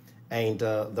 And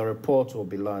the report will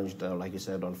be launched, like you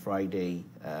said, on Friday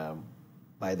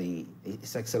by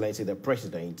His Excellency the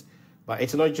President. But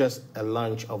it's not just a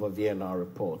launch of a VNR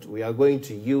report. We are going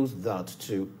to use that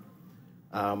to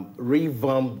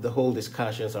revamp the whole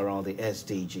discussions around the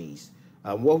SDGs.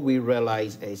 What we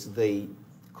realize is the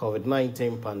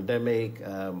COVID-19 pandemic,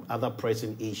 other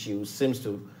pressing issues seems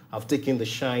to have taken the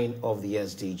shine of the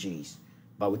SDGs.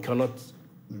 But we cannot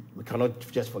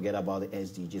just forget about the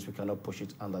SDGs. We cannot push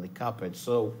it under the carpet.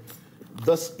 So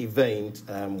this event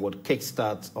would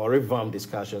kickstart or revamp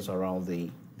discussions around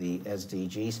the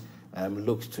SDGs,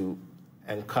 looks to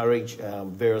encourage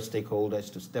various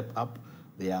stakeholders to step up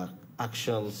their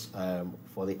actions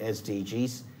for the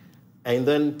SDGs, and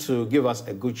then to give us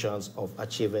a good chance of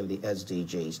achieving the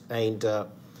SDGs. And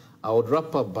I would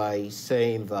wrap up by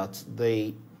saying that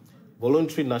the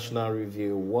Voluntary National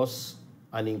Review was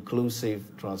an inclusive,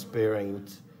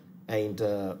 transparent, and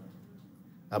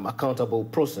accountable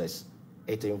process.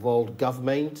 It involved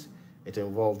government, it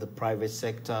involved the private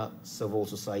sector, civil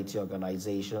society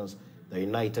organizations, the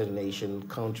United Nations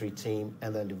country team,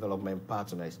 and then development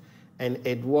partners. And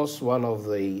it was one of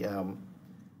the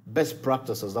best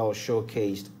practices that was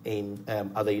showcased in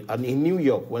New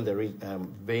York when the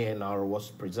VNR was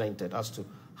presented as to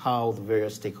how the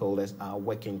various stakeholders are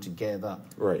working together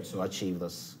to achieve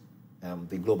this,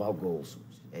 the global goals,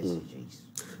 SDGs.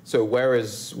 So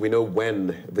we know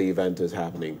when the event is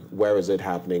happening. Where is it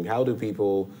happening? How do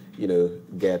people,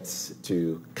 get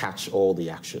to catch all the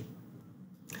action?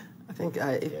 I think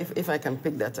if I can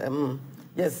pick that,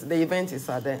 yes, the event is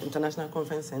at the International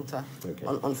Conference Center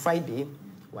on Friday,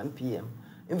 1 p.m.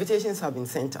 Invitations have been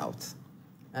sent out,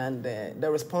 and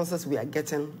the responses we are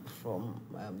getting from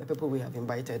the people we have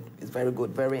invited is very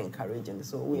good, very encouraging.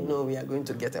 So we know we are going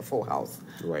to get a full house.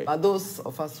 Right. But those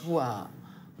of us who are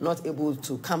not able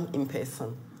to come in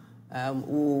person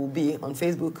will be on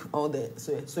Facebook, all the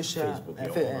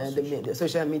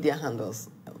social media handles.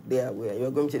 There where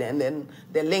you're going to, and then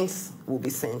the links will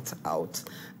be sent out.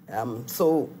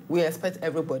 So we expect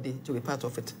everybody to be part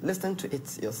of it. Listen to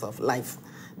it yourself live.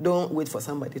 Don't wait for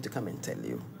somebody to come and tell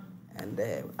you. And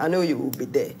I know you will be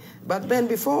there. But then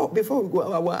before we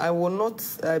go, I will not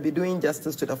be doing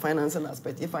justice to the financing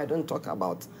aspect if I don't talk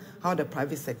about how the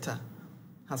private sector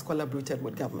has collaborated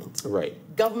with government. Right.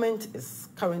 Government is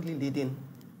currently leading,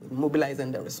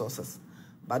 mobilizing the resources.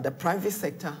 But the private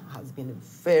sector has been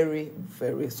very,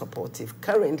 very supportive.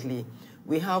 Currently,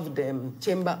 we have the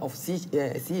Chamber of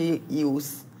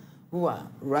CEOs who are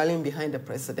rallying behind the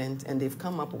president, and they've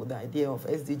come up with the idea of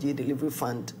SDG Delivery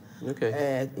Fund,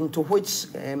 into which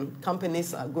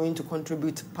companies are going to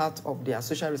contribute part of their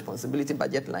social responsibility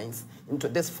budget lines into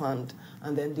this fund,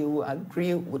 and then they will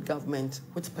agree with government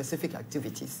with specific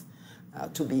activities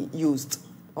to be used,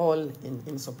 all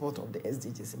in support of the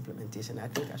SDGs implementation. I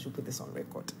think I should put this on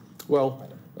record. Well,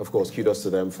 of course, kudos to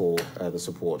them for the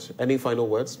support. Any final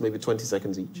words? Maybe 20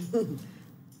 seconds each.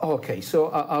 Okay, so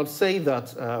I'll say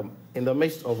that in the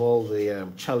midst of all the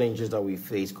challenges that we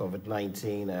face,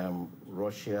 COVID-19,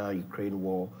 Russia-Ukraine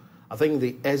war, I think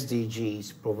the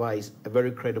SDGs provides a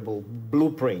very credible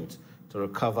blueprint to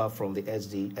recover from the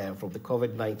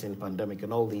COVID-19 pandemic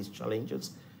and all these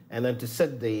challenges, and then to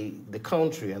set the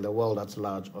country and the world at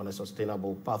large on a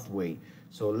sustainable pathway.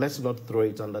 So let's not throw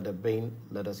it under the bin.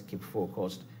 Let us keep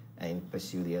focused and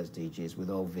pursue the SDGs with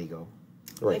all vigor.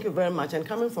 Right. Thank you very much. And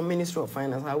coming from Ministry of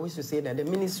Finance, I wish to say that the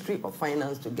Ministry of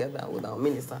Finance, together with our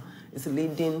minister, is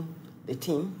leading the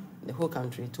team, the whole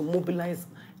country, to mobilize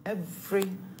every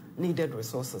needed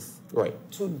resources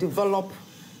to develop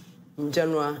in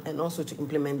general and also to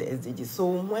implement the SDGs. So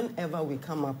whenever we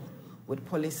come up with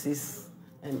policies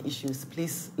and issues,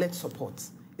 please let's support.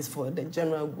 It's for the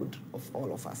general good of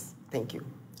all of us. Thank you.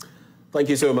 Thank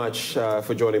you so much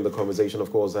for joining the conversation. Of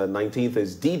course, 19th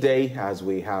is D-Day as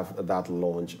we have that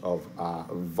launch of our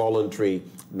voluntary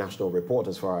national report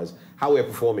as far as how we're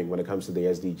performing when it comes to the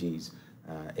SDGs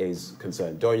is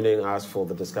concerned. Joining us for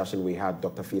the discussion, we had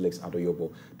Dr. Felix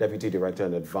Adoyobo, Deputy Director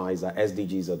and Advisor,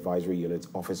 SDGs Advisory Unit,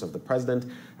 Office of the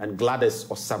President, and Gladys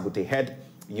Osabute, Head,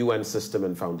 UN System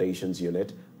and Foundations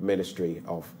Unit, Ministry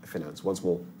of Finance. Once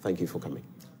more, thank you for coming.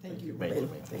 Thank you.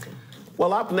 Thank you.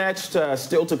 Well, up next,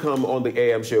 still to come on the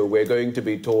AM show, we're going to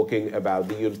be talking about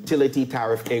the utility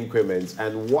tariff increments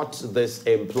and what this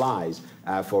implies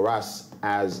for us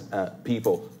as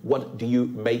people. What do you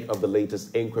make of the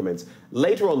latest increments?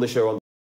 Later on the show, on the